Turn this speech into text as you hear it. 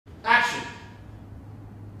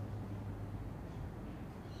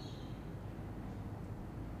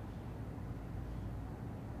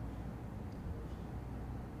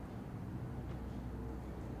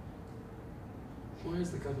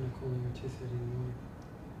is the governor calling you at 2:30 in the morning?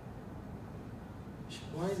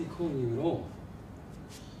 Why is he calling you at all?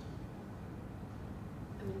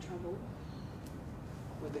 I'm in trouble.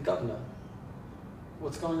 With the governor?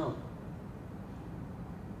 What's going on?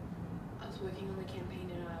 I was working on the campaign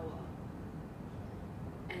in Iowa,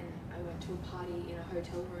 and I went to a party in a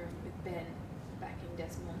hotel room with Ben back in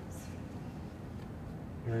Des Moines.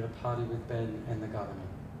 You're at a party with Ben and the governor.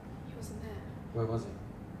 He wasn't there. Where was he?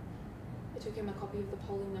 I took him a copy of the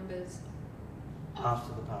polling numbers.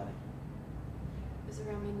 After the party. It was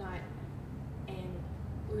around midnight, and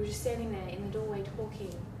we were just standing there in the doorway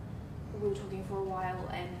talking. We were talking for a while,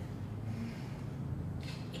 and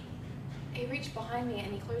he reached behind me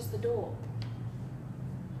and he closed the door.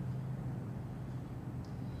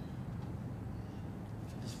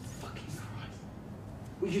 Jesus fucking Christ.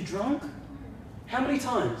 Were you drunk? How many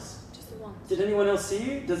times? Just the once. Did anyone else see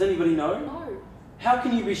you? Does anybody know? No. How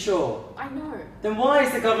can you be sure? I know. Then why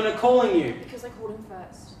is the governor calling you? Because I called him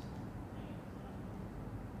first.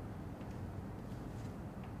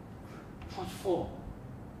 What for?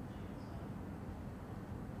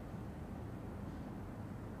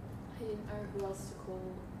 I didn't know who else to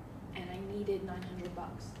call, and I needed $900.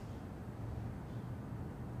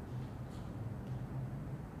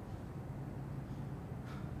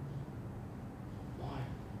 Why?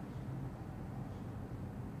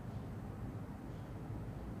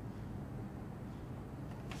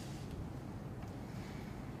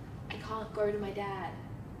 I can't go to my dad.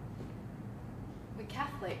 We're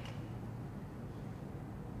Catholic.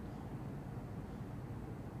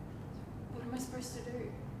 What am I supposed to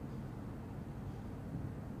do?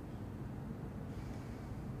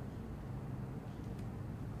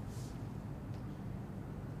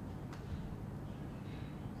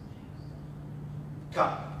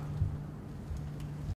 Cut.